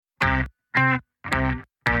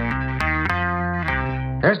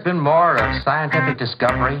There's been more of scientific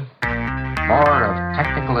discovery, more of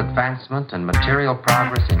technical advancement and material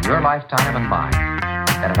progress in your lifetime and mine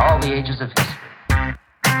than in all the ages of history.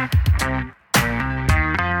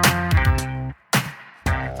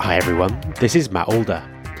 Hi everyone, this is Matt Alder.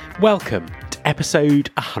 Welcome to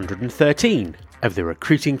episode 113 of the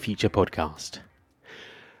Recruiting Future podcast.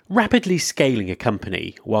 Rapidly scaling a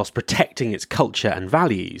company whilst protecting its culture and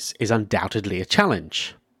values is undoubtedly a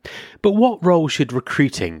challenge. But what role should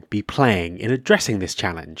recruiting be playing in addressing this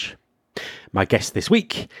challenge? My guest this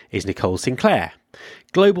week is Nicole Sinclair,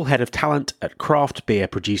 Global Head of Talent at craft beer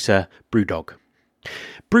producer BrewDog.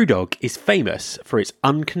 BrewDog is famous for its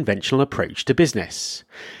unconventional approach to business,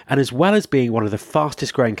 and as well as being one of the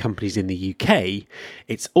fastest growing companies in the UK,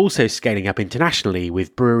 it's also scaling up internationally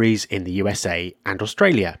with breweries in the USA and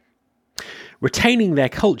Australia. Retaining their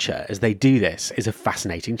culture as they do this is a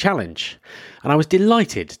fascinating challenge, and I was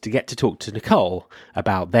delighted to get to talk to Nicole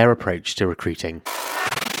about their approach to recruiting.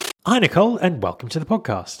 Hi Nicole, and welcome to the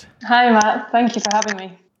podcast. Hi Matt, thank you for having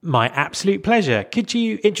me. My absolute pleasure. Could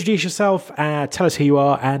you introduce yourself, tell us who you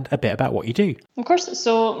are and a bit about what you do? Of course.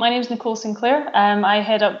 So my name is Nicole Sinclair. I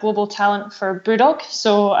head up global talent for BrewDog.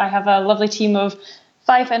 So I have a lovely team of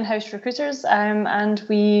 5 in-house recruiters, and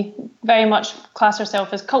we very much class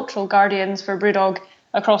ourselves as cultural guardians for BrewDog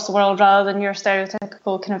across the world rather than your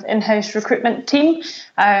stereotypical kind of in-house recruitment team,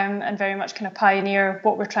 and very much kind of pioneer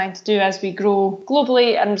what we're trying to do as we grow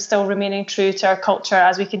globally and still remaining true to our culture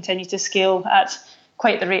as we continue to scale at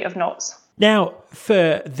quite the rate of knots. Now,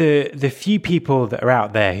 for the few people that are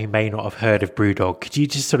out there who may not have heard of BrewDog, could you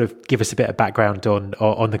just sort of give us a bit of background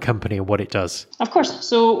on the company and what it does? Of course.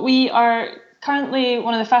 So we are currently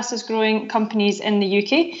one of the fastest growing companies in the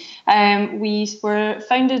UK. We were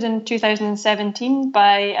founded in 2017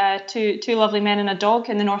 by two lovely men and a dog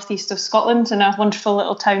in the northeast of Scotland in a wonderful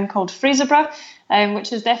little town called Fraserburgh,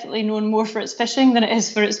 which is definitely known more for its fishing than it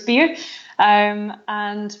is for its beer.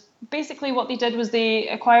 And basically what they did was they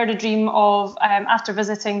acquired a dream of, after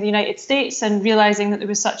visiting the United States and realising that there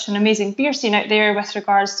was such an amazing beer scene out there with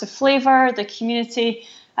regards to flavour, the community,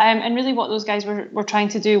 and really what those guys were trying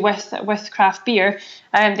to do with craft beer.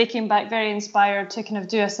 They came back very inspired to kind of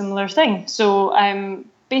do a similar thing. So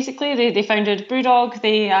basically they founded BrewDog.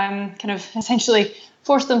 They kind of essentially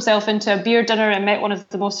forced themselves into a beer dinner and met one of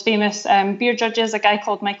the most famous beer judges, a guy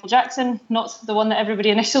called Michael Jackson, not the one that everybody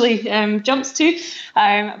initially jumps to,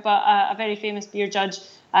 but a very famous beer judge.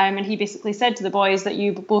 And he basically said to the boys that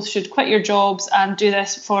you both should quit your jobs and do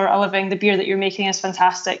this for a living. The beer that you're making is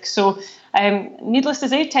fantastic. So needless to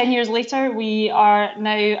say, 10 years later, we are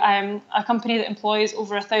now a company that employs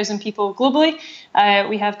over 1,000 people globally.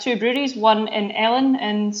 We have 2 breweries, one in Ellon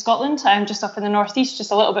in Scotland, just up in the northeast,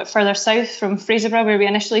 just a little bit further south from Fraserburgh, where we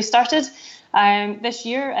initially started. This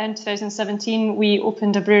year, in 2017, we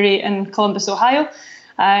opened a brewery in Columbus, Ohio.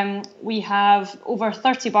 We have over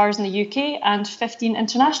 30 bars in the UK and 15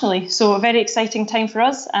 internationally. So a very exciting time for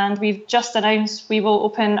us. And we've just announced we will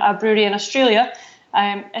open a brewery in Australia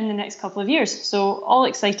in the next couple of years. So all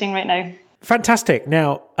exciting right now. Fantastic.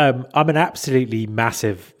 Now, I'm an absolutely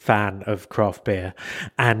massive fan of craft beer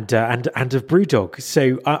and of BrewDog.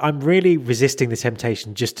 So I'm really resisting the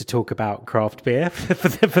temptation just to talk about craft beer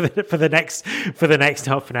for the next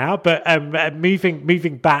half an hour. But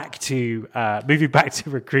moving back to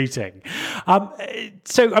recruiting.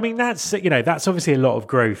 So I mean that's obviously a lot of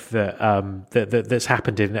growth that's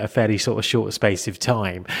happened in a fairly sort of short space of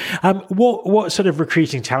time. What sort of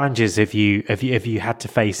recruiting challenges have you had to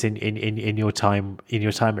face in your time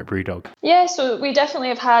at BrewDog? Yeah, so we definitely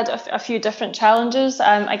have had a few different challenges.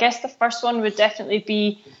 I guess the first one would definitely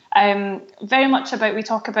be very much about, we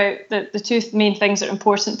talk about the 2 main things that are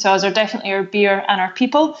important to us are definitely our beer and our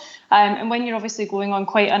people. And when you're obviously going on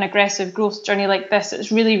quite an aggressive growth journey like this, it's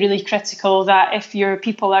really, really critical that if your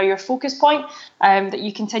people are your focus point, that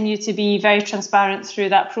you continue to be very transparent through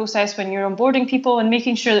that process when you're onboarding people and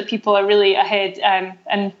making sure that people are really ahead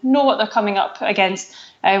and know what they're coming up against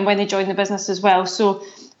when they join the business as well. So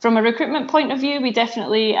from a recruitment point of view, we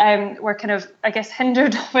definitely were kind of, I guess,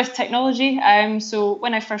 hindered with technology. So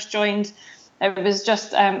when I first joined, it was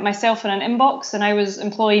just myself and an inbox, and I was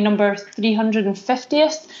employee number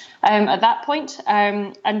 350th at that point.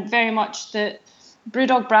 And very much the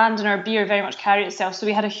BrewDog brand and our beer very much carried itself. So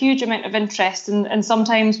we had a huge amount of interest, and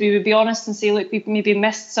sometimes we would be honest and say, look, we maybe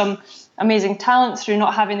missed some amazing talent through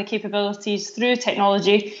not having the capabilities through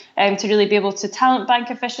technology to really be able to talent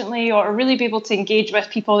bank efficiently, or really be able to engage with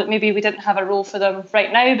people that maybe we didn't have a role for them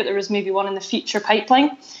right now, but there was maybe one in the future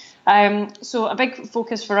pipeline. So a big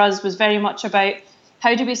focus for us was very much about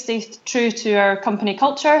how do we stay true to our company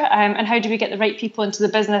culture, and how do we get the right people into the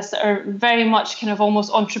business that are very much kind of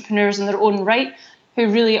almost entrepreneurs in their own right, who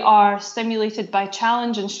really are stimulated by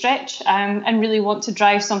challenge and stretch, and really want to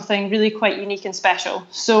drive something really quite unique and special.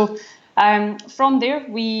 So from there,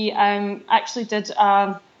 we actually did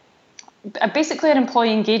basically an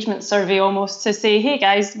employee engagement survey almost, to say, hey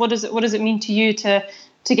guys, what does it mean to you to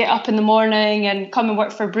get up in the morning and come and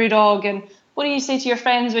work for BrewDog, and what do you say to your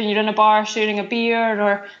friends when you're in a bar sharing a beer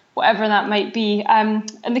or whatever that might be?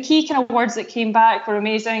 And the key kind of words that came back were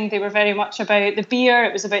amazing. They were very much about the beer,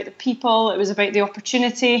 it was about the people, it was about the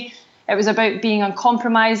opportunity, it was about being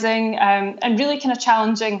uncompromising, and really kind of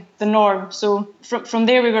challenging the norm. So from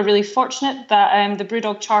there, we were really fortunate that the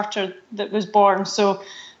BrewDog Charter that was born. So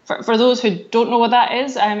for those who don't know what that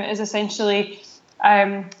is essentially,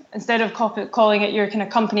 instead of calling it your kind of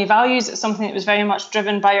company values, it's something that was very much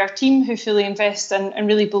driven by our team, who fully invest and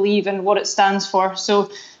really believe in what it stands for.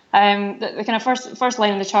 So the kind of first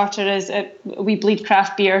line of the charter is we bleed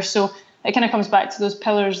craft beer. So it kind of comes back to those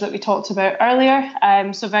pillars that we talked about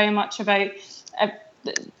earlier. So very much about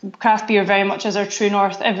craft beer, very much as our true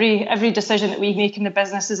north. Every decision that we make in the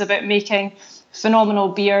business is about making phenomenal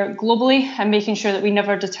beer globally and making sure that we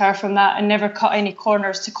never deter from that and never cut any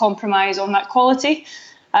corners to compromise on that quality.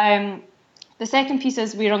 The second piece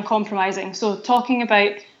is we're uncompromising. So talking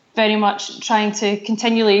about very much trying to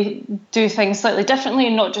continually do things slightly differently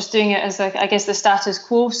and not just doing it as, I guess, the status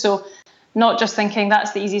quo. So not just thinking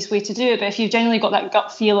that's the easiest way to do it, but if you've genuinely got that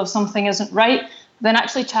gut feel of something isn't right, then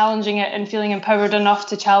actually challenging it and feeling empowered enough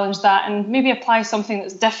to challenge that and maybe apply something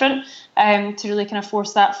that's different to really kind of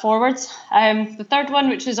force that forwards. The third one,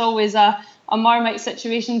 which is always a Marmite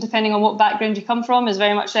situation, depending on what background you come from, is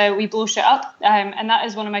very much we blow shit up. And that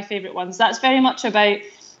is one of my favourite ones. That's very much about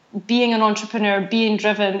being an entrepreneur, being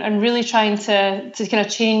driven, and really trying to kind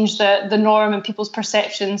of change the norm and people's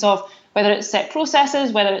perceptions of whether it's set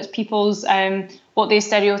processes, whether it's people's what they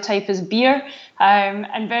stereotype as beer,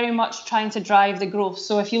 and very much trying to drive the growth.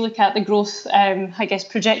 So if you look at the growth, I guess,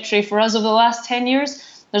 trajectory for us over the last 10 years,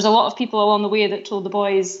 there's a lot of people along the way that told the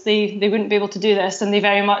boys they wouldn't be able to do this, and they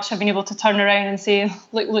very much have been able to turn around and say,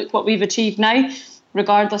 look what we've achieved now,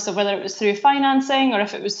 regardless of whether it was through financing or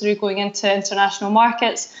if it was through going into international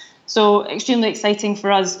markets. So extremely exciting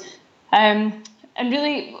for us. And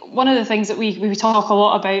really, one of the things that we talk a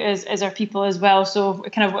lot about is our people as well. So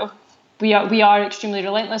kind of we are extremely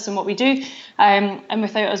relentless in what we do, and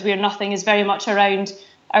without us, we are nothing. Is very much around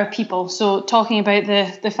our people. So talking about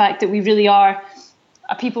the fact that we really are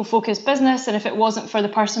a people-focused business, and if it wasn't for the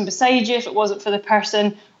person beside you, if it wasn't for the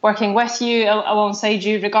person working with you, alongside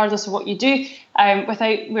you, regardless of what you do,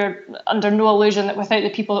 we're under no illusion that without the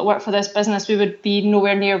people that work for this business, we would be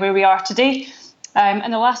nowhere near where we are today.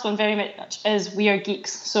 And the last one very much is we are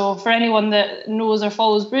geeks. So for anyone that knows or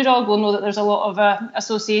follows BrewDog will know that there's a lot of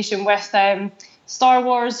association with Star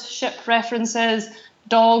Wars, ship references,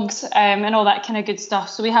 dogs, and all that kind of good stuff.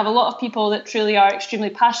 So we have a lot of people that truly are extremely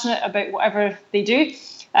passionate about whatever they do.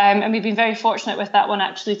 And we've been very fortunate with that one,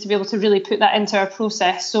 actually, to be able to really put that into our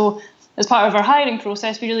process. So as part of our hiring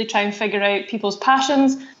process, we really try and figure out people's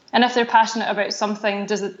passions. And if they're passionate about something,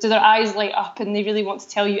 do their eyes light up and they really want to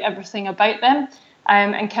tell you everything about them?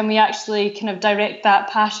 And can we actually kind of direct that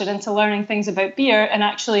passion into learning things about beer and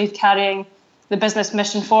actually carrying the business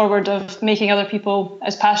mission forward of making other people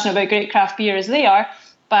as passionate about great craft beer as they are,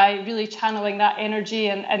 by really channeling that energy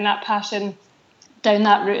and that passion down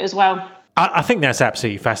that route as well. I think that's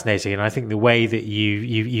absolutely fascinating, and I think the way that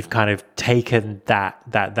you've kind of taken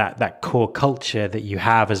that core culture that you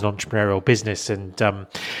have as an entrepreneurial business, and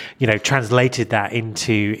translated that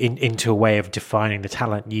into a way of defining the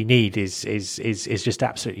talent you need is just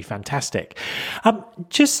absolutely fantastic.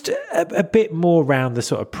 Just a bit more around the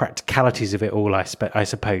sort of practicalities of it all, I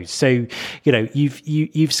suppose. So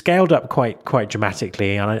you've scaled up quite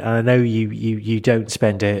dramatically, and I know you don't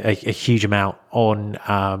spend a huge amount on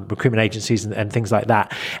recruitment agencies and things like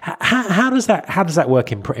that. How does that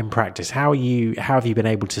work in practice? How have you been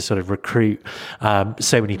able to sort of recruit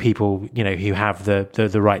so many people who have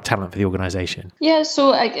the right talent for the organisation? Yeah,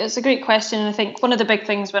 so it's a great question, and I think one of the big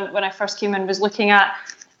things when I first came in was looking at,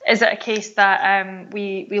 is it a case that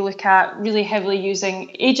we look at really heavily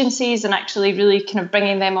using agencies and actually really kind of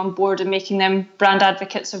bringing them on board and making them brand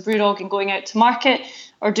advocates of BrewDog and going out to market?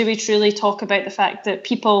 Or do we truly talk about the fact that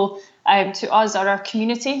people to us are our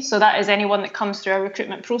community? So that is anyone that comes through our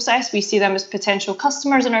recruitment process. We see them as potential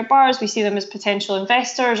customers in our bars. We see them as potential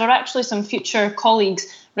investors or actually some future colleagues,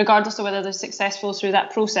 regardless of whether they're successful through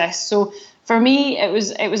that process. So for me, it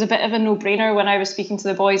was a bit of a no-brainer when I was speaking to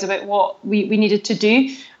the boys about what we needed to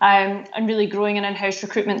do, and really growing an in-house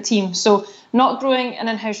recruitment team. So not growing an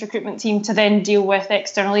in-house recruitment team to then deal with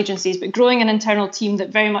external agencies, but growing an internal team that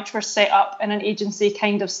very much were set up in an agency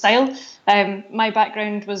kind of style. My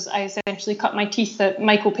background was I essentially cut my teeth at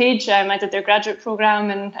Michael Page. I did their graduate programme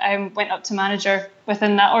and went up to manager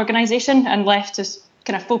within that organisation and left to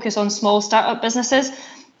kind of focus on small startup businesses.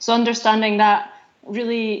 So understanding that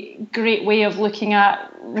really great way of looking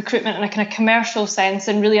at recruitment in a kind of commercial sense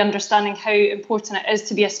and really understanding how important it is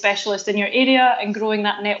to be a specialist in your area and growing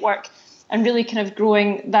that network and really kind of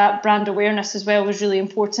growing that brand awareness as well was really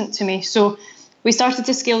important to me. So we started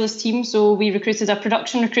to scale this team. So we recruited a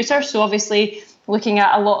production recruiter. So obviously looking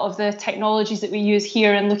at a lot of the technologies that we use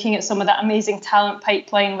here and looking at some of that amazing talent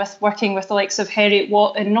pipeline with working with the likes of Heriot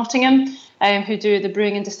Watt in Nottingham, who do the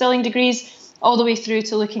brewing and distilling degrees, all the way through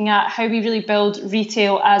to looking at how we really build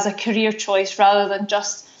retail as a career choice rather than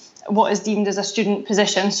just what is deemed as a student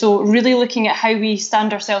position. So really looking at how we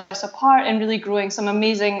stand ourselves apart and really growing some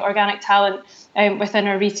amazing organic talent within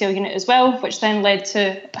our retail unit as well, which then led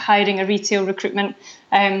to hiring a retail recruitment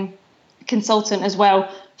consultant as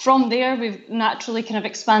well. From there, we've naturally kind of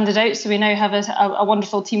expanded out. So we now have a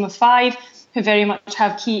wonderful team of 5 who very much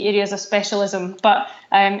have key areas of specialism. But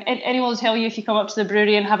anyone will tell you if you come up to the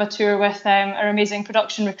brewery and have a tour with our amazing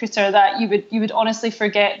production recruiter that you would honestly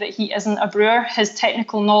forget that he isn't a brewer. His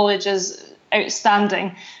technical knowledge is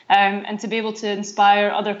outstanding. And to be able to inspire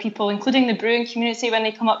other people, including the brewing community when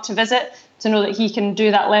they come up to visit, to know that he can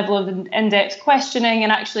do that level of in-depth questioning.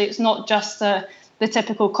 And actually it's not just the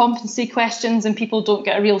typical competency questions and people don't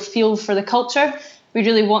get a real feel for the culture. We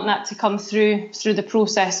really want that to come through the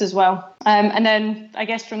process as well. And then I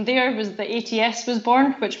guess from there was the ATS was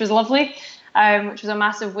born, which was lovely, which was a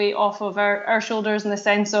massive weight off of our shoulders in the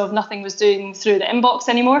sense of nothing was doing through the inbox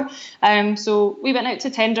anymore. So we went out to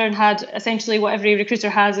tender and had essentially what every recruiter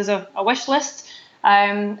has is a wish list,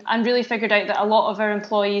 and really figured out that a lot of our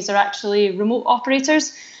employees are actually remote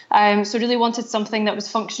operators. So really wanted something that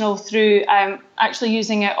was functional through actually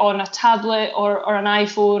using it on a tablet or an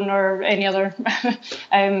iPhone or any other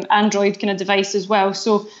Android kind of device as well.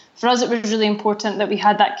 So for us, it was really important that we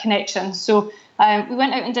had that connection. So we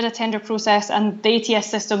went out and did a tender process, and the ATS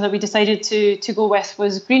system that we decided to go with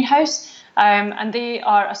was Greenhouse. And they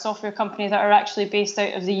are a software company that are actually based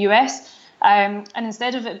out of the US. And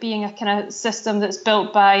instead of it being a kind of system that's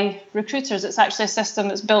built by recruiters, it's actually a system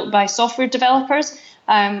that's built by software developers.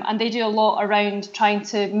 And they do a lot around trying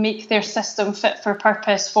to make their system fit for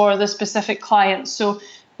purpose for the specific client. So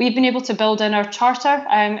we've been able to build in our charter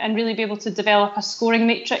and really be able to develop a scoring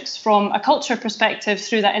matrix from a culture perspective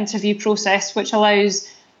through that interview process, which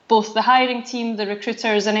allows both the hiring team, the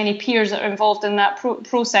recruiters and any peers that are involved in that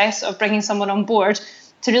process of bringing someone on board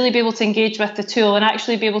to really be able to engage with the tool and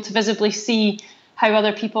actually be able to visibly see how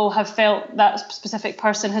other people have felt that specific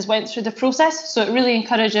person has went through the process. So it really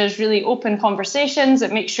encourages really open conversations.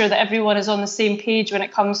 It makes sure that everyone is on the same page when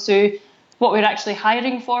it comes to what we're actually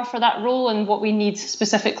hiring for that role and what we need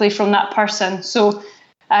specifically from that person. So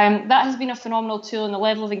that has been a phenomenal tool, and the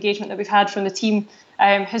level of engagement that we've had from the team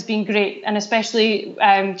has been great. And especially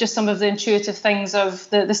just some of the intuitive things of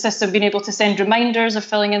the system being able to send reminders of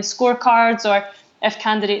filling in scorecards, or if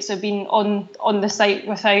candidates have been on the site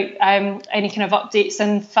without any kind of updates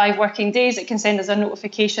in 5 working days, it can send us a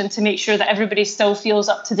notification to make sure that everybody still feels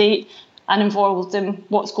up to date and involved in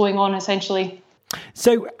what's going on, essentially.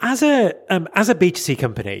 So as a B2C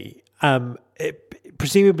company,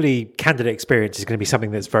 presumably candidate experience is going to be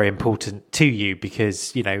something that's very important to you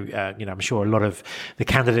because, I'm sure a lot of the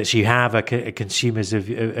candidates you have are consumers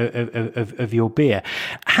of your beer.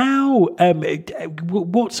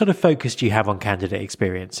 What sort of focus do you have on candidate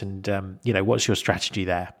experience, and what's your strategy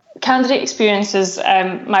there? Candidate experience is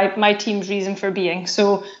my team's reason for being.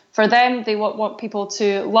 So for them, they want people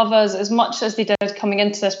to love us as much as they did coming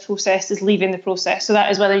into this process as leaving the process. So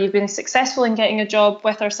that is whether you've been successful in getting a job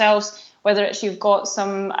with ourselves, whether it's you've got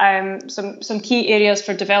some key areas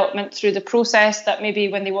for development through the process that maybe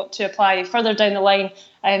when they want to apply further down the line,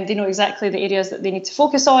 they know exactly the areas that they need to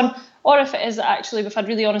focus on, or if it is actually we've had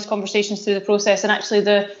really honest conversations through the process and actually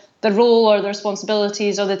the role or the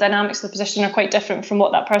responsibilities or the dynamics of the position are quite different from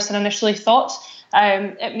what that person initially thought.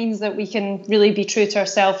 It means that we can really be true to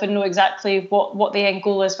ourselves and know exactly what the end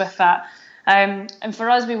goal is with that. And for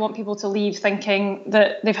us, we want people to leave thinking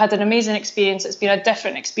that they've had an amazing experience. It's been a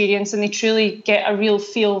different experience and they truly get a real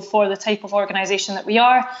feel for the type of organisation that we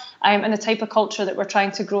are and the type of culture that we're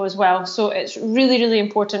trying to grow as well. So it's really, really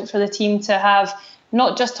important for the team to have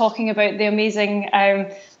not just talking about the amazing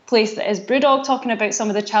place that is Brewdog, talking about some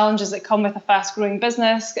of the challenges that come with a fast-growing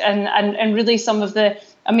business and really some of the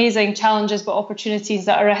amazing challenges but opportunities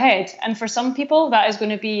that are ahead. And for some people, that is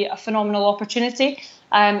going to be a phenomenal opportunity.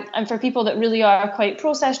 And for people that really are quite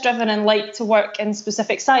process-driven and like to work in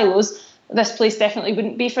specific silos, this place definitely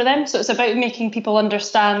wouldn't be for them. So it's about making people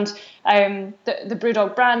understand the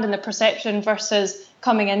Brewdog brand and the perception versus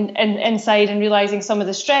coming inside and realising some of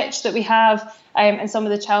the stretch that we have and some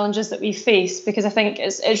of the challenges that we face. Because I think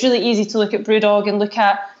it's really easy to look at Brewdog and look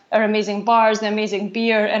at our amazing bars, the amazing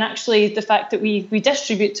beer, and actually the fact that we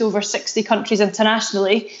distribute to over 60 countries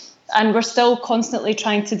internationally. And we're still constantly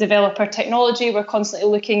trying to develop our technology. We're constantly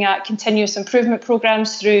looking at continuous improvement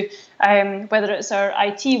programs through whether it's our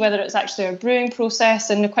IT, whether it's actually our brewing process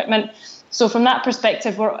and equipment. So from that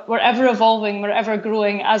perspective, we're ever evolving, we're ever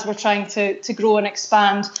growing as we're trying to grow and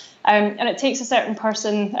expand. And it takes a certain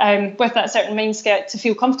person with that certain mindset to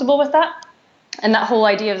feel comfortable with that. And that whole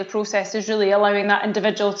idea of the process is really allowing that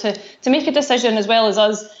individual to make a decision, as well as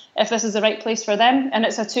us, if this is the right place for them. And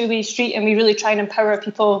it's a two-way street, and we really try and empower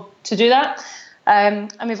people to do that.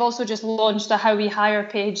 And we've also just launched a How We Hire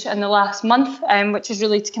page in the last month, which is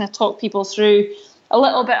really to kind of talk people through a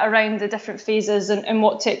little bit around the different phases and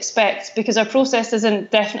what to expect, because our process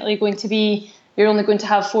isn't definitely going to be you're only going to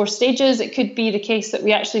have 4 stages. It could be the case that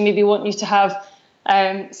we actually maybe want you to have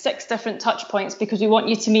 6 different touch points, because we want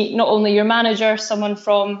you to meet not only your manager, someone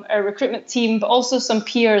from our recruitment team, but also some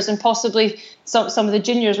peers and possibly some of the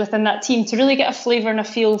juniors within that team, to really get a flavour and a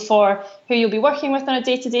feel for who you'll be working with on a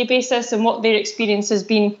day-to-day basis and what their experience has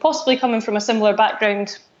been, possibly coming from a similar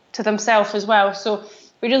background to themselves as well. So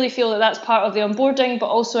we really feel that that's part of the onboarding, but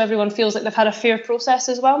also everyone feels like they've had a fair process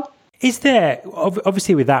as well. Is there,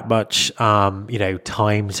 obviously with that much,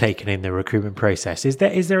 time taken in the recruitment process, is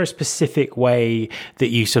there a specific way that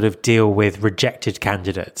you sort of deal with rejected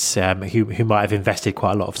candidates who might have invested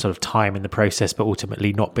quite a lot of sort of time in the process, but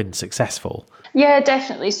ultimately not been successful? Yeah,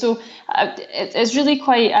 definitely. So it's really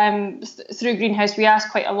quite, through Greenhouse, we ask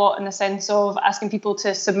quite a lot in the sense of asking people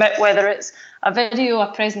to submit, whether it's a video,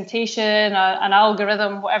 a presentation, an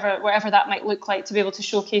algorithm, whatever that might look like, to be able to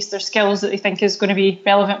showcase their skills that they think is going to be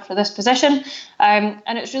relevant for this position. And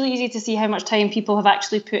it's really easy to see how much time people have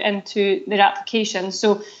actually put into their application.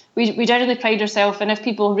 So we generally pride ourselves, and if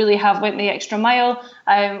people really have went the extra mile,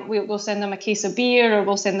 we'll send them a case of beer, or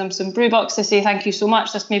we'll send them some brew bucks to say thank you so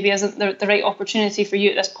much. This maybe isn't the right opportunity for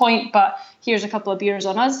you at this point, but here's a couple of beers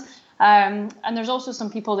on us. And there's also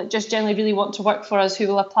some people that just generally really want to work for us, who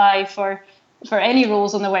will apply for any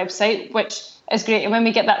roles on the website, which is great. And when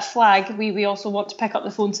we get that flag, we also want to pick up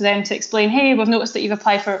the phone to them to explain, hey, we've noticed that you've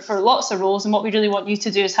applied for lots of roles, and what we really want you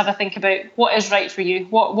to do is have a think about what is right for you,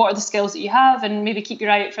 what are the skills that you have, and maybe keep your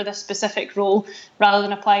eye out for this specific role rather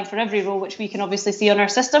than applying for every role, which we can obviously see on our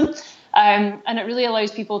system. And it really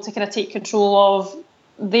allows people to kind of take control of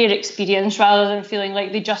their experience rather than feeling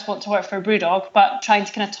like they just want to work for Brewdog, but trying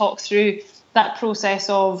to kind of talk through that process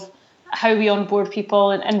of how we onboard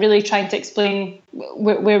people and really trying to explain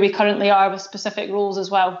where we currently are with specific roles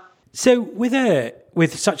as well. So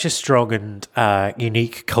with such a strong and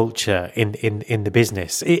unique culture in the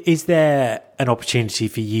business, is there an opportunity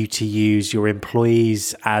for you to use your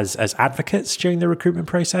employees as advocates during the recruitment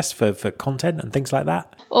process for content and things like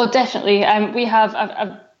that? Oh, definitely. We have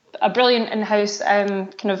a brilliant in-house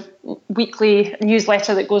kind of weekly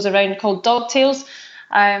newsletter that goes around called Dog Tales.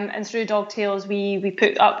 And through Dog Tales, we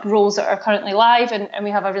put up roles that are currently live, and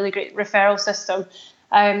we have a really great referral system.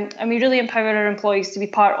 And we really empower our employees to be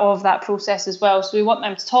part of that process as well. So we want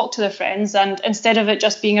them to talk to their friends, and instead of it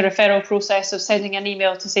just being a referral process of sending an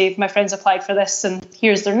email to say, my friends applied for this and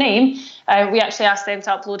here's their name, we actually ask them to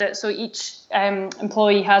upload it. So each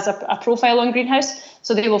employee has a profile on Greenhouse.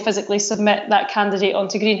 So they will physically submit that candidate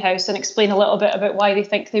onto Greenhouse and explain a little bit about why they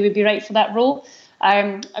think they would be right for that role.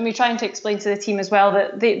 And we're trying to explain to the team as well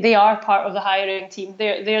that they are part of the hiring team.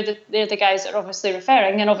 They're the guys that are obviously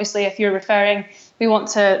referring, and obviously if you're referring, we want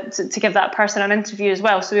to give that person an interview as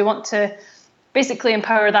well. So we want to basically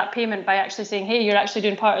empower that payment by actually saying, hey, you're actually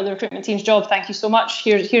doing part of the recruitment team's job. Thank you so much.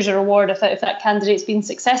 Here's a reward if that candidate's been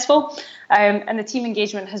successful. And the team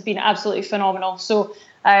engagement has been absolutely phenomenal. So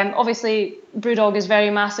obviously, Brewdog is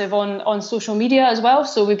very massive on social media as well.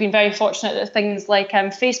 So we've been very fortunate that things like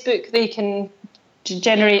Facebook, they can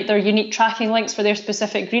generate their unique tracking links for their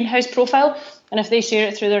specific Greenhouse profile. And if they share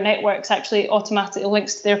it through their networks, actually automatically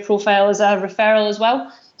links to their profile as a referral as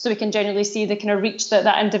well. So we can generally see the kind of reach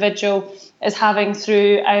that individual is having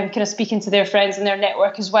through kind of speaking to their friends and their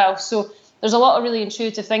network as well. So there's a lot of really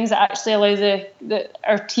intuitive things that actually allow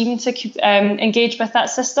our team to engage with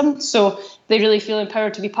that system. So they really feel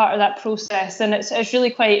empowered to be part of that process. And it's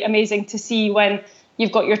really quite amazing to see when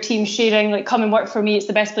you've got your team sharing, like, come and work for me, it's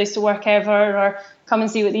the best place to work ever, or come and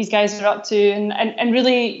see what these guys are up to. And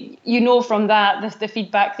really, from that, the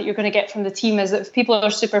feedback that you're going to get from the team is that if people are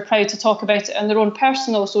super proud to talk about it on their own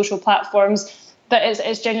personal social platforms, that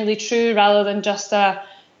it's genuinely true rather than just a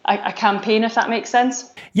campaign, if that makes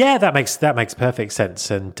sense. Yeah, that makes perfect sense.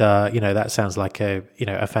 And, that sounds like a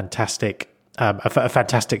fantastic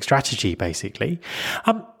fantastic strategy, basically.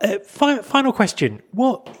 Final question: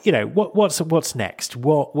 what's next?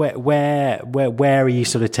 Where are you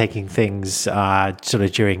sort of taking things sort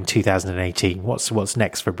of during 2018? What's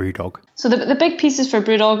next for BrewDog? So the big pieces for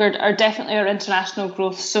BrewDog are definitely our international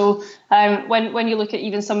growth. So when you look at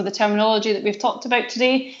even some of the terminology that we've talked about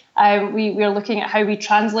today, we are looking at how we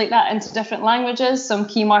translate that into different languages. Some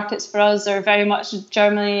key markets for us are very much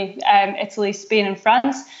Germany, Italy, Spain, and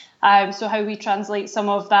France. So how we translate some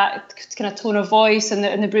of that kind of tone of voice and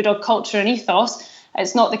the BrewDog culture and ethos.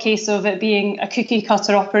 It's not the case of it being a cookie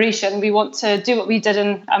cutter operation. We want to do what we did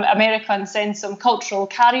in America and send some cultural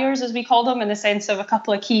carriers, as we call them, in the sense of a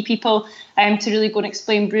couple of key people to really go and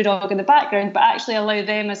explain BrewDog in the background, but actually allow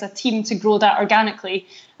them as a team to grow that organically.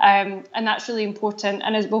 And that's really important.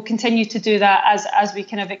 And we'll continue to do that as we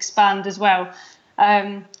kind of expand as well.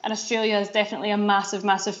 And Australia is definitely a massive,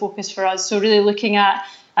 massive focus for us. So really looking at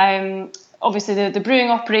obviously the brewing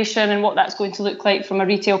operation and what that's going to look like from a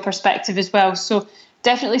retail perspective as well. So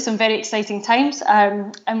definitely some very exciting times.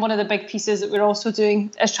 And one of the big pieces that we're also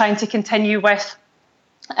doing is trying to continue with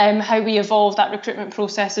how we evolve that recruitment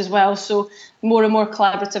process as well. So more and more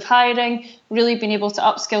collaborative hiring, really being able to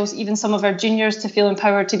upskill even some of our juniors to feel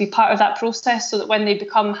empowered to be part of that process, so that when they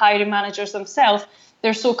become hiring managers themselves,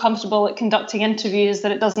 they're so comfortable at conducting interviews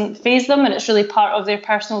that it doesn't faze them, and it's really part of their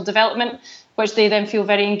personal development, which they then feel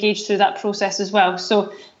very engaged through that process as well.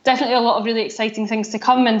 So definitely a lot of really exciting things to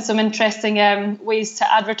come, and some interesting ways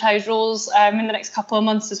to advertise roles in the next couple of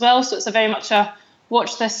months as well. So it's a very much a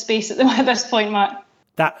watch this space at this point, Matt.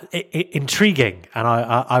 That intriguing, and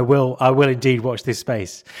I will indeed watch this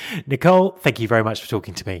space. Nicole, thank you very much for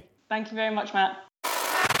talking to me. Thank you very much, Matt.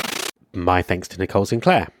 My thanks to Nicole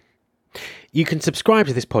Sinclair. You can subscribe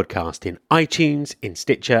to this podcast in iTunes, in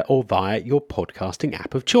Stitcher, or via your podcasting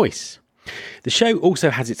app of choice. The show also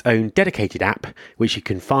has its own dedicated app, which you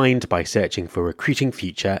can find by searching for Recruiting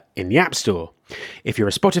Future in the App Store. If you're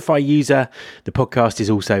a Spotify user, the podcast is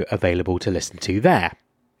also available to listen to there.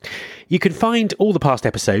 You can find all the past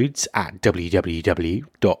episodes at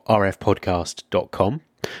www.rfpodcast.com.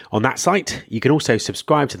 On that site, you can also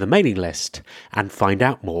subscribe to the mailing list and find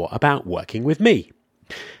out more about working with me.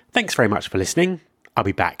 Thanks very much for listening. I'll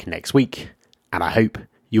be back next week, and I hope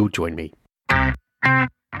you'll join me.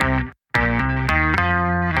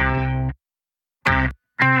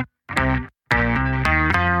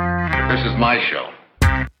 This is my show.